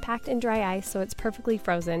door, it's packed in dry ice so it's perfectly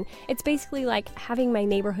frozen. It's basically like having my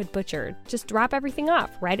neighborhood butcher just drop everything off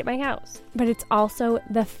right at my house. But it's also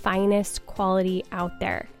the finest quality out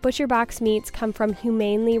there. ButcherBox meats come from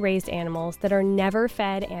humanely raised animals that are never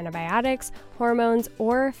fed antibiotics, hormones,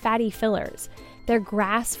 or fatty fillers. Their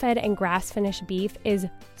grass-fed and grass-finished beef is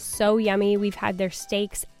so yummy. We've had their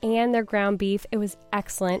steaks and their ground beef. It was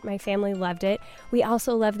excellent. My family loved it. We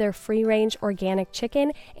also love their free-range organic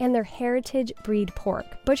chicken and their heritage breed pork.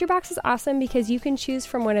 ButcherBox is awesome because you can choose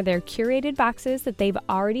from one of their curated boxes that they've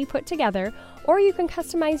already put together, or you can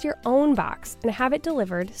customize your own box and have it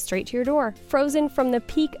delivered straight to your door, frozen from the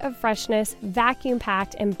peak of freshness,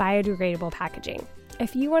 vacuum-packed, and biodegradable packaging.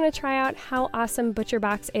 If you want to try out how awesome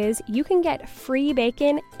ButcherBox is, you can get free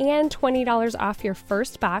bacon and $20 off your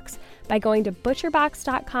first box by going to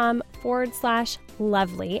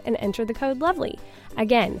butcherbox.com/lovely and enter the code lovely.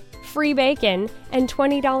 Again, free bacon and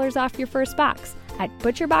 $20 off your first box at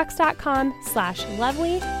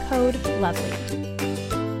butcherbox.com/lovely, code lovely.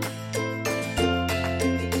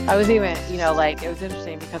 I was even, you know, like, it was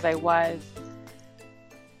interesting because I was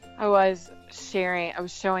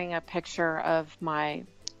showing a picture of my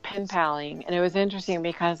pen paling, and it was interesting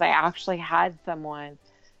because I actually had someone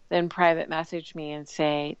then private message me and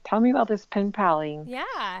say, tell me about this pen paling.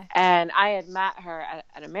 Yeah. And I had met her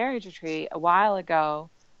at a marriage retreat a while ago,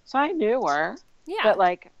 so I knew her. Yeah. But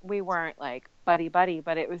like, we weren't like buddy,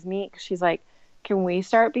 but it was neat. She's like, can we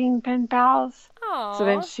start being pen pals? Aww. So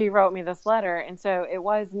then she wrote me this letter. And so it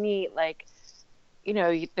was neat. Like, you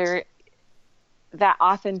know, that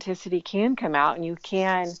authenticity can come out, and you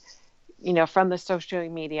can, you know, from the social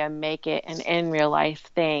media, make it an in real life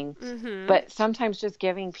thing. Mm-hmm. But sometimes just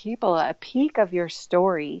giving people a peek of your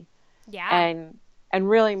story, and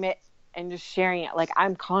really and just sharing it. Like,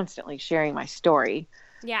 I'm constantly sharing my story.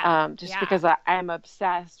 Yeah. Because I'm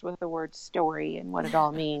obsessed with the word story and what it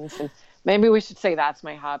all means. And maybe we should say that's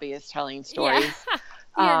my hobby, is telling stories.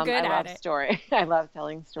 Yeah. You're good I at love story. I love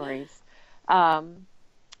telling stories.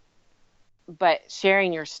 But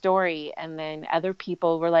sharing your story, and then other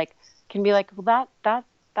people can be like, well,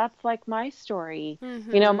 that's like my story.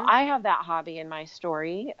 Mm-hmm. You know, I have that hobby in my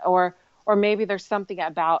story, or maybe there's something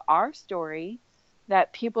about our story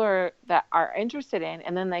that people are interested in,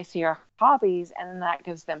 and then they see our hobbies, and then that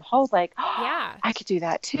gives them hope. Like, oh, I could do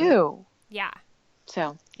that too. Yeah.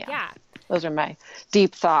 So yeah. Those are my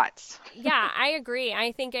deep thoughts. Yeah, I agree.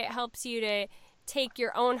 I think it helps you to take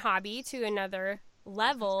your own hobby to another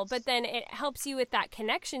level, but then it helps you with that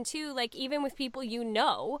connection too, like even with people you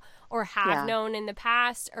know or have known in the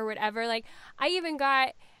past or whatever. Like, I even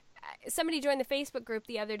got somebody joined the Facebook group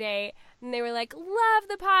the other day, and they were like, love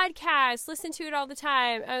the podcast, listen to it all the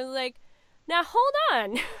time. I was like, now hold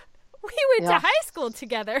on. We went to high school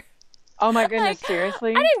together. Oh my goodness, like,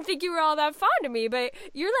 seriously? I didn't think you were all that fond of me, but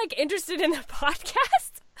you're like interested in the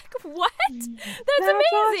podcast? like, what? That's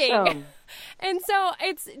amazing. Awesome. And so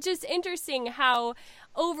it's just interesting how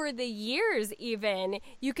over the years even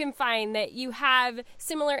you can find that you have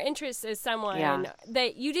similar interests as someone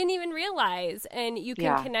that you didn't even realize, and you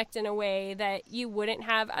can connect in a way that you wouldn't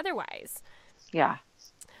have otherwise. Yeah.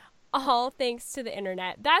 All thanks to the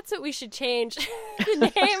internet. That's what we should change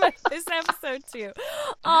the name of this episode to.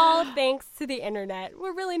 All thanks to the internet.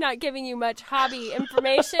 We're really not giving you much hobby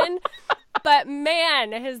information, but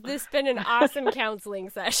man, has this been an awesome counseling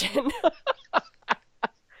session.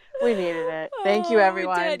 We needed it. Thank you,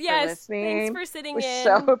 everyone, for listening. Thanks for sitting in. We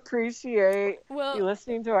so appreciate you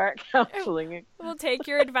listening to our counseling. We'll take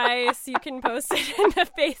your advice. You can post it in the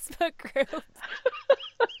Facebook group.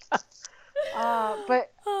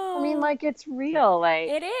 But I mean, like, it's real. Like,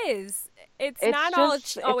 it is. It's not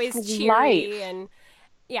always cheery life. And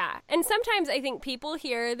and sometimes I think people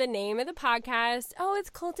hear the name of the podcast. Oh, it's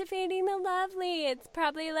Cultivating the Lovely. It's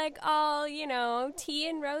probably like all, tea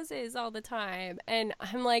and roses all the time. And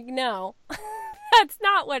I'm like, no, that's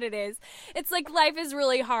not what it is. It's like life is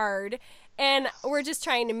really hard, and we're just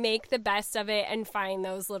trying to make the best of it and find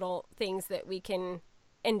those little things that we can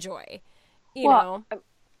enjoy. You know.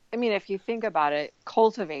 I mean, if you think about it,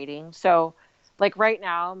 cultivating. So, like right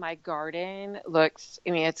now, my garden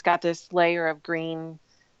it's got this layer of green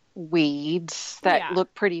weeds that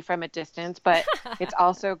look pretty from a distance, but it's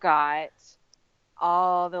also got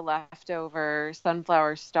all the leftover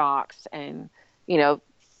sunflower stalks and,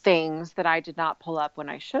 things that I did not pull up when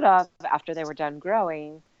I should have after they were done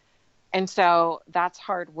growing. And so that's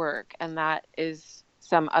hard work. And that is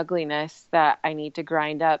some ugliness that I need to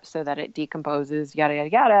grind up so that it decomposes, yada, yada,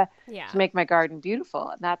 yada, to make my garden beautiful.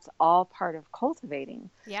 And that's all part of cultivating.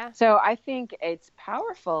 Yeah. So I think it's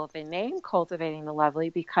powerful, the name Cultivating the Lovely,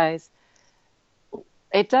 because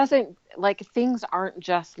it doesn't, like, things aren't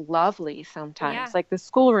just lovely sometimes. Yeah. Like the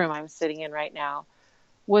schoolroom I'm sitting in right now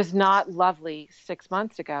was not lovely 6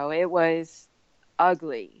 months ago. It was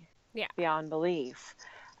ugly beyond belief.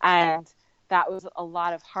 And that was a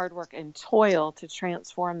lot of hard work and toil to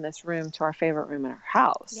transform this room to our favorite room in our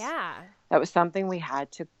house. Yeah. That was something we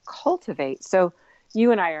had to cultivate. So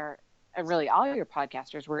you and I are, and really all your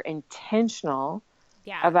podcasters, were intentional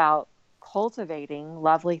about cultivating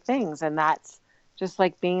lovely things. And that's just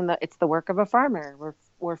like it's the work of a farmer.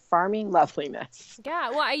 We're farming loveliness. Yeah.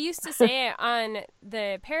 Well, I used to say it on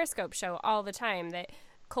the Periscope show all the time that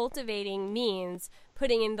cultivating means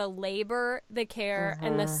putting in the labor, the care,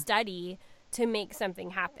 and the study to make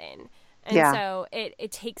something happen. And so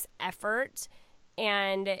it takes effort,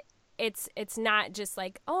 and it's not just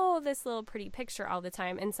like, oh, this little pretty picture all the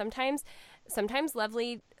time. And sometimes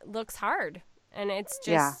lovely looks hard, and it's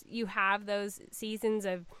just you have those seasons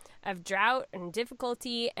of drought and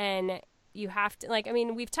difficulty, and you have to, like, I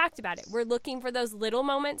mean, we've talked about it. We're looking for those little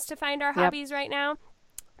moments to find our hobbies right now.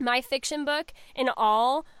 My fiction book, in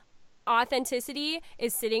all authenticity,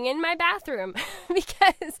 is sitting in my bathroom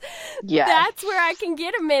because that's where I can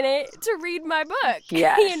get a minute to read my book.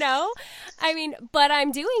 I mean, but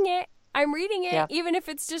I'm doing it. I'm reading it, even if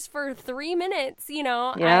it's just for 3 minutes,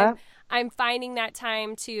 I'm finding that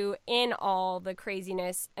time to, in all the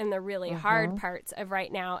craziness and the really hard parts of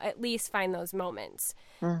right now, at least find those moments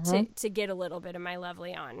to get a little bit of my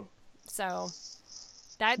lovely on. So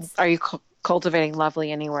that's... Are you cultivating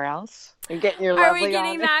lovely anywhere else? Are you getting your lovely on? Are we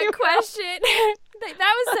getting that question?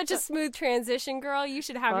 That was such a smooth transition, girl. You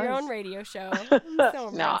should have your own radio show.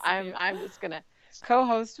 I'm just going to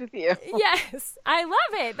co-host with you. Yes, I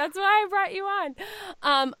love it. That's why I brought you on.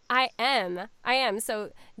 I am.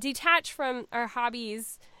 So detached from our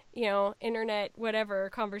hobbies, internet, whatever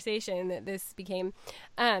conversation that this became,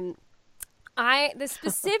 the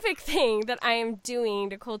specific thing that I am doing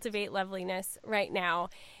to cultivate loveliness right now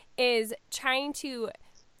is trying to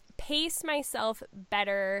pace myself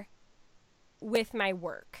better with my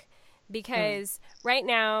work, because right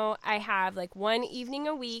now I have like one evening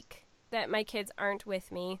a week that my kids aren't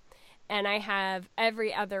with me, and I have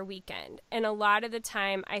every other weekend. And a lot of the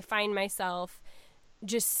time I find myself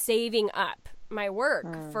just saving up my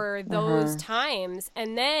work for those times.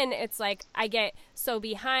 And then it's like I get so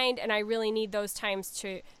behind, and I really need those times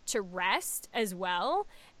to rest as well,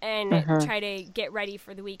 and try to get ready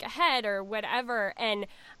for the week ahead or whatever. And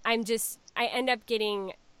I end up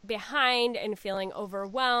getting behind and feeling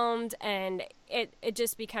overwhelmed, and it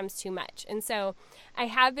just becomes too much. And so I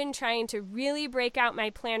have been trying to really break out my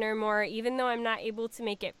planner more, even though I'm not able to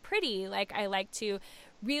make it pretty. Like, I like to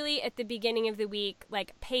really at the beginning of the week,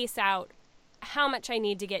 like, pace out how much I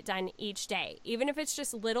need to get done each day, even if it's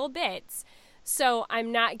just little bits, so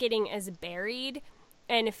I'm not getting as buried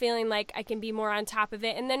and feeling like I can be more on top of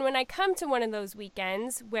it. And then when I come to one of those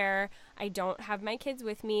weekends where I don't have my kids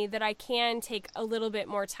with me, that I can take a little bit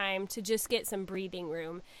more time to just get some breathing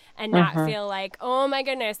room and not feel like, oh my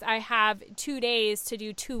goodness, I have 2 days to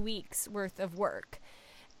do 2 weeks worth of work.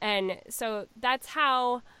 And so that's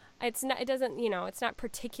how it's not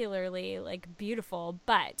particularly like beautiful,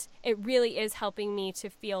 but it really is helping me to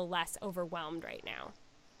feel less overwhelmed right now.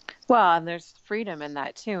 Well, and there's freedom in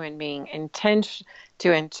that too, and being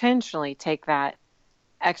to intentionally take that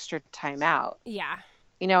extra time out. Yeah.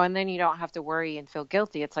 And then you don't have to worry and feel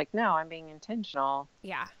guilty. It's like, no, I'm being intentional.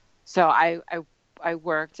 Yeah. So I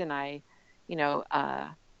worked, and I,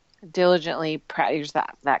 diligently practice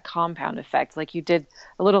that compound effect. Like you did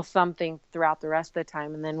a little something throughout the rest of the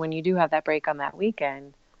time, and then when you do have that break on that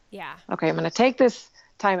weekend, yeah, okay, I'm going to take this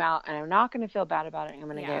time out, and I'm not going to feel bad about it. I'm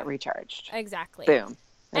going to get recharged. Exactly. Boom.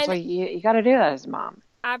 That's why you got to do that as a mom.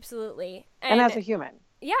 Absolutely. And as a human.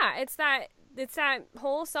 Yeah, it's that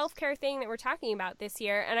whole self-care thing that we're talking about this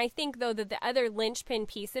year. And I think, though, that the other linchpin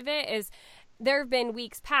piece of it is there have been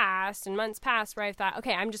weeks past and months past where I thought,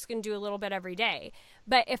 okay, I'm just going to do a little bit every day.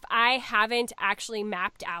 But if I haven't actually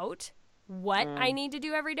mapped out what I need to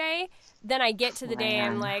do every day, then I get to the day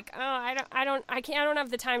I'm like, oh, I don't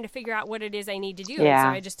have the time to figure out what it is I need to do. Yeah. And so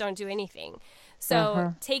I just don't do anything.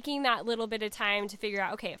 So taking that little bit of time to figure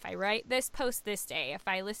out, okay, if I write this post this day, if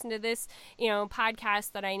I listen to this,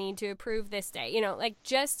 podcast that I need to approve this day, like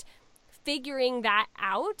just figuring that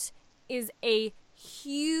out is a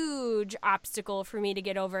huge obstacle for me to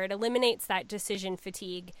get over. It eliminates that decision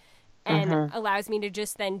fatigue and allows me to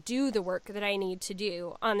just then do the work that I need to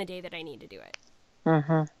do on the day that I need to do it.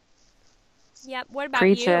 Yep. What about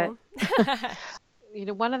Preach you?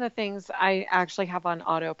 It. One of the things I actually have on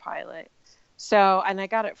autopilot. So, and I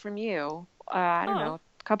got it from you, I don't know,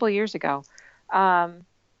 a couple of years ago,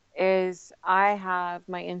 is I have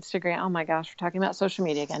my Instagram. Oh my gosh, we're talking about social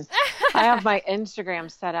media again. I have my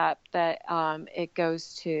Instagram set up that it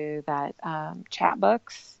goes to that chat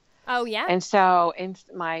books. Oh, yeah. And so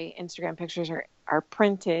my Instagram pictures are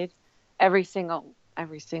printed every single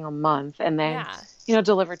month, and then,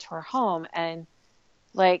 delivered to our home. And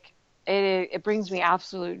like, it brings me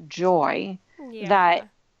absolute joy that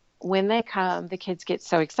when they come, the kids get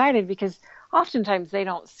so excited because oftentimes they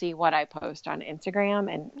don't see what I post on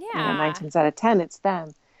Instagram, and 9 times out of 10, it's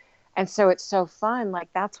them. And so it's so fun. Like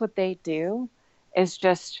that's what they do is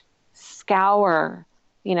just scour,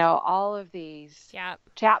 all of these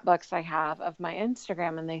chat books I have of my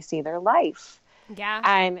Instagram, and they see their life. Yeah.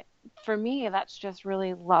 And for me, that's just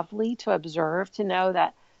really lovely to observe, to know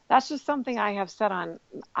that that's just something I have set on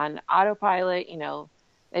autopilot.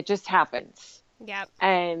 It just happens. Yep.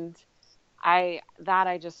 And I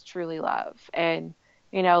just truly love. And,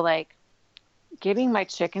 like getting my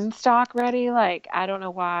chicken stock ready, like, I don't know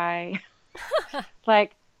why,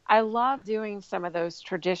 like, I love doing some of those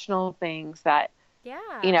traditional things that,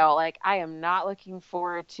 like I am not looking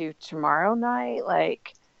forward to tomorrow night,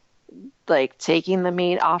 like taking the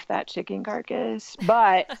meat off that chicken carcass,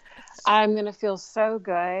 but I'm going to feel so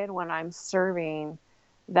good when I'm serving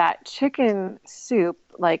that chicken soup,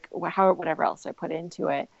 like whatever else I put into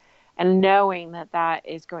it, and knowing that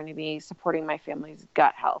is going to be supporting my family's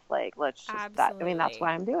gut health. Like, let's just that's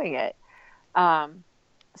why I'm doing it.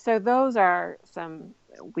 So those are some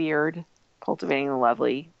weird cultivating the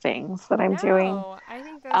lovely things that I'm doing. I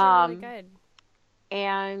think those are really good.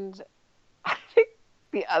 And I think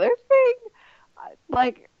the other thing,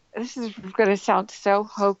 like, this is going to sound so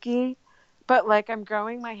hokey, but like I'm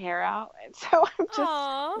growing my hair out, and so I'm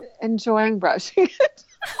just enjoying brushing it.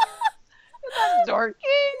 That's dorky.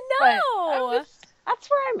 No, that's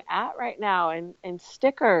where I'm at right now. And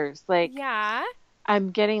stickers, like, I'm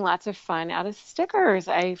getting lots of fun out of stickers.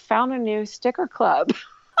 I found a new sticker club.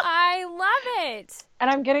 I love it. And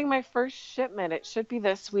I'm getting my first shipment. It should be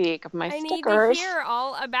this week of my stickers. I need to hear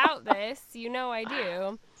all about this. I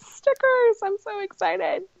do. Stickers. I'm so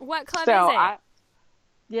excited. What club is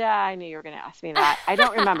it? I knew you were going to ask me that. I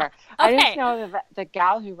don't remember. Okay. I just know that the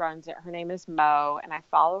gal who runs it, her name is Mo, and I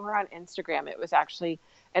follow her on Instagram. It was actually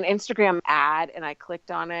an Instagram ad, and I clicked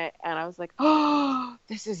on it, and I was like, oh,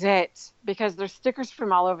 this is it. Because they're stickers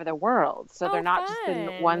from all over the world. So they're not just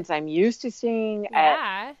the ones I'm used to seeing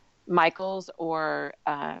at Michael's or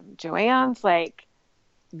Joann's. Like,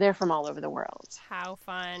 they're from all over the world. How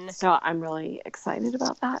fun. So I'm really excited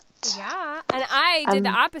about that. Yeah. And I did the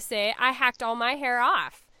opposite. I hacked all my hair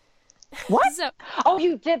off. What? Oh,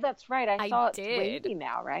 you did. That's right. I saw it's did. wavy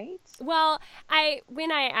now, right? Well,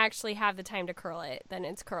 when I actually have the time to curl it, then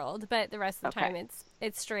it's curled. But the rest of the time,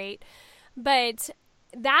 it's straight. But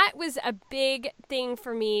that was a big thing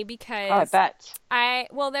for me because I bet.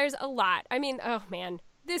 There's a lot. I mean, oh man,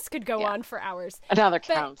 this could go on for hours. Another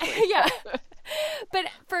counselor. Yeah. But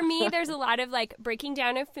for me, there's a lot of like breaking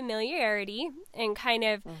down of familiarity and kind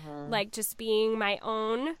of like just being my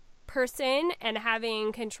own person and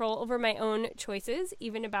having control over my own choices,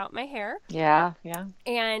 even about my hair. Yeah.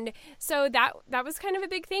 And so that was kind of a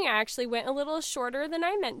big thing. I actually went a little shorter than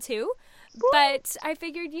I meant to, but I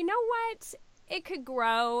figured, you know what? It could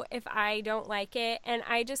grow if I don't like it, and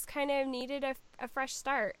I just kind of needed a fresh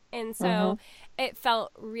start. And so it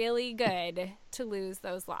felt really good to lose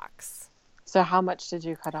those locks. So how much did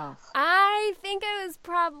you cut off? I think it was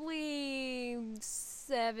probably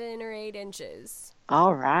 7 or 8 inches.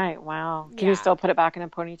 All right. Wow. Can you still put it back in a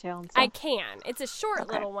ponytail and stuff? I can. It's a short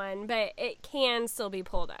little one, but it can still be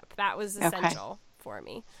pulled up. That was essential for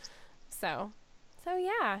me. So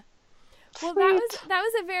yeah. Well, that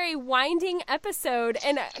was a very winding episode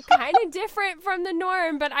and kind of different from the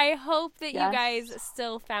norm, but I hope that you guys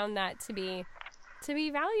still found that to be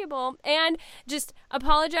valuable. And just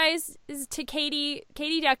apologize to Katie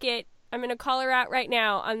Duckett. I'm going to call her out right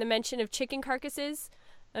now on the mention of chicken carcasses.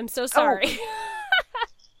 I'm so sorry.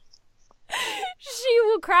 She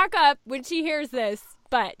will crack up when she hears this,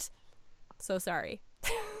 but so sorry.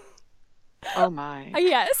 Oh my.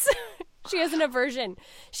 Yes. She has an aversion.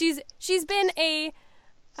 She's been a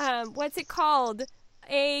what's it called?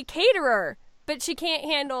 A caterer, but she can't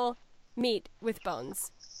handle meat with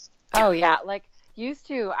bones. Oh yeah, like used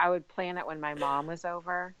to I would plan it when my mom was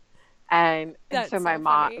over. And so my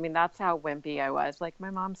mom, funny. I mean, that's how wimpy I was. Like, my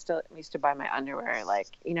mom still used to buy my underwear. Like,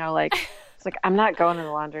 you know, like, it's like, I'm not going to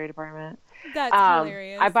the laundry department. That's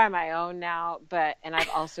hilarious. I buy my own now, and I've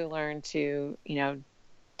also learned to, you know,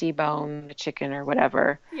 debone the chicken or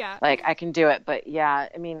whatever. Yeah. Like, I can do it. But, yeah,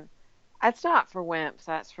 I mean, it's not for wimps,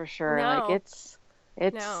 that's for sure. No. Like, it's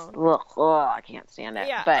I can't stand it.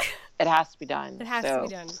 Yeah. But it has to be done. It has to be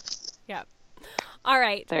done. Yeah. All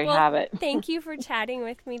right. There you have it. Thank you for chatting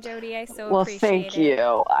with me, Jody. I so appreciate it. Well, thank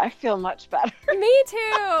you. I feel much better. Me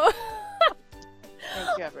too.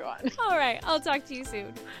 Thank you, everyone. All right. I'll talk to you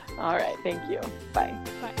soon. All right. Thank you. Bye.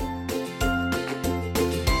 Bye.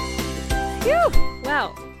 Phew.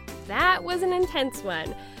 Well, that was an intense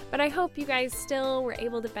one. But I hope you guys still were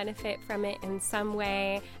able to benefit from it in some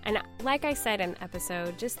way. And like I said in the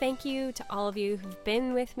episode, just thank you to all of you who've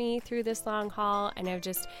been with me through this long haul and have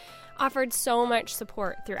just offered so much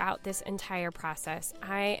support throughout this entire process.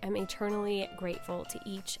 I am eternally grateful to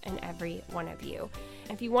each and every one of you.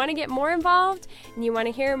 If you want to get more involved and you want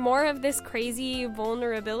to hear more of this crazy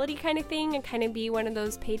vulnerability kind of thing and kind of be one of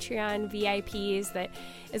those Patreon VIPs that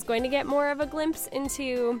is going to get more of a glimpse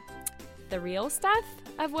into the real stuff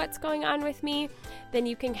of what's going on with me, then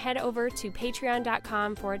you can head over to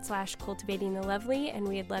patreon.com/cultivating the lovely, and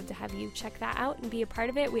we'd love to have you check that out and be a part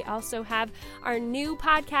of it. We also have our new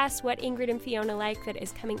podcast, What Ingrid and Fiona Like, that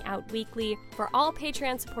is coming out weekly for all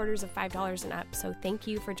Patreon supporters of $5 and up. So thank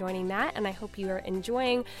you for joining that, and I hope you are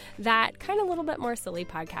enjoying that kind of little bit more silly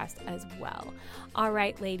podcast as well. All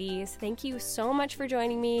right, ladies, thank you so much for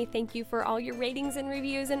joining me. Thank you for all your ratings and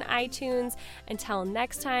reviews in iTunes. Until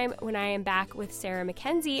next time, when I am back with Sarah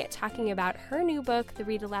Mackenzie talking about her new book, The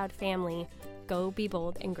Read Aloud Family. Go be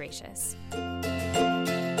bold and gracious.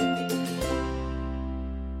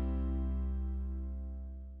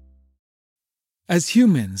 As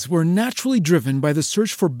humans, we're naturally driven by the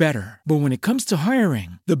search for better. But when it comes to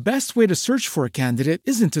hiring, the best way to search for a candidate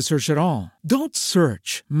isn't to search at all. Don't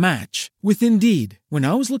search, match with Indeed. When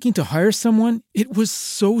I was looking to hire someone, it was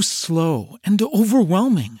so slow and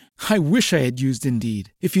overwhelming. I wish I had used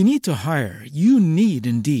Indeed. If you need to hire, you need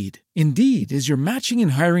Indeed. Indeed is your matching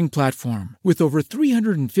and hiring platform with over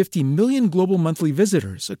 350 million global monthly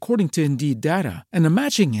visitors, according to Indeed data, and a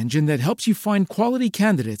matching engine that helps you find quality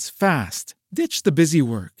candidates fast. Ditch the busy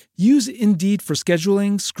work. Use Indeed for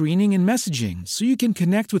scheduling, screening, and messaging so you can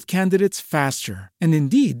connect with candidates faster. And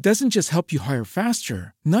Indeed doesn't just help you hire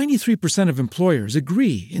faster. 93% of employers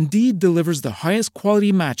agree Indeed delivers the highest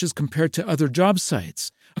quality matches compared to other job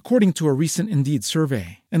sites, according to a recent Indeed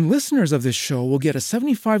survey. And listeners of this show will get a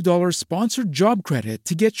 $75 sponsored job credit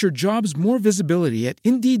to get your jobs more visibility at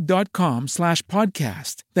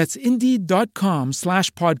Indeed.com/podcast. That's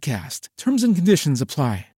Indeed.com/podcast. Terms and conditions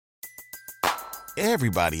apply.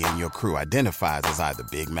 Everybody in your crew identifies as either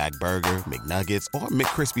Big Mac Burger, McNuggets, or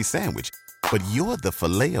McCrispy Sandwich. But you're the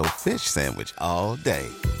Filet-O-Fish Sandwich all day.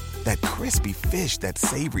 That crispy fish, that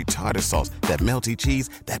savory tartar sauce, that melty cheese,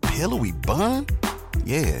 that pillowy bun.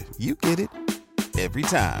 Yeah, you get it. every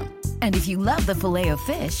time. And if you love the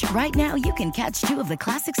Filet-O-Fish, right now you can catch 2 of the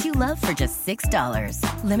classics you love for just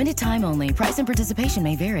 $6. Limited time only. Price and participation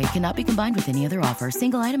may vary. Cannot be combined with any other offer.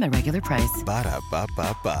 Single item at regular price.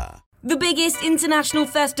 Ba-da-ba-ba-ba. The biggest international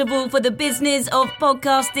festival for the business of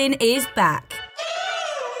podcasting is back.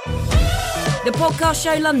 The Podcast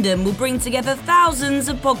Show London will bring together thousands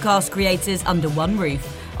of podcast creators under one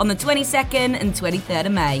roof on the 22nd and 23rd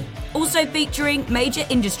of May. Also featuring major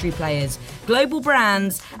industry players, global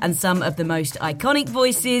brands, and some of the most iconic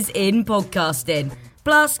voices in podcasting.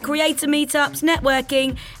 Plus, creator meetups,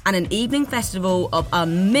 networking, and an evening festival of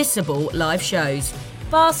unmissable live shows.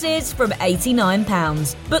 Passes from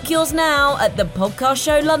 £89. Book yours now at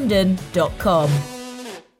thepodcastshowlondon.com.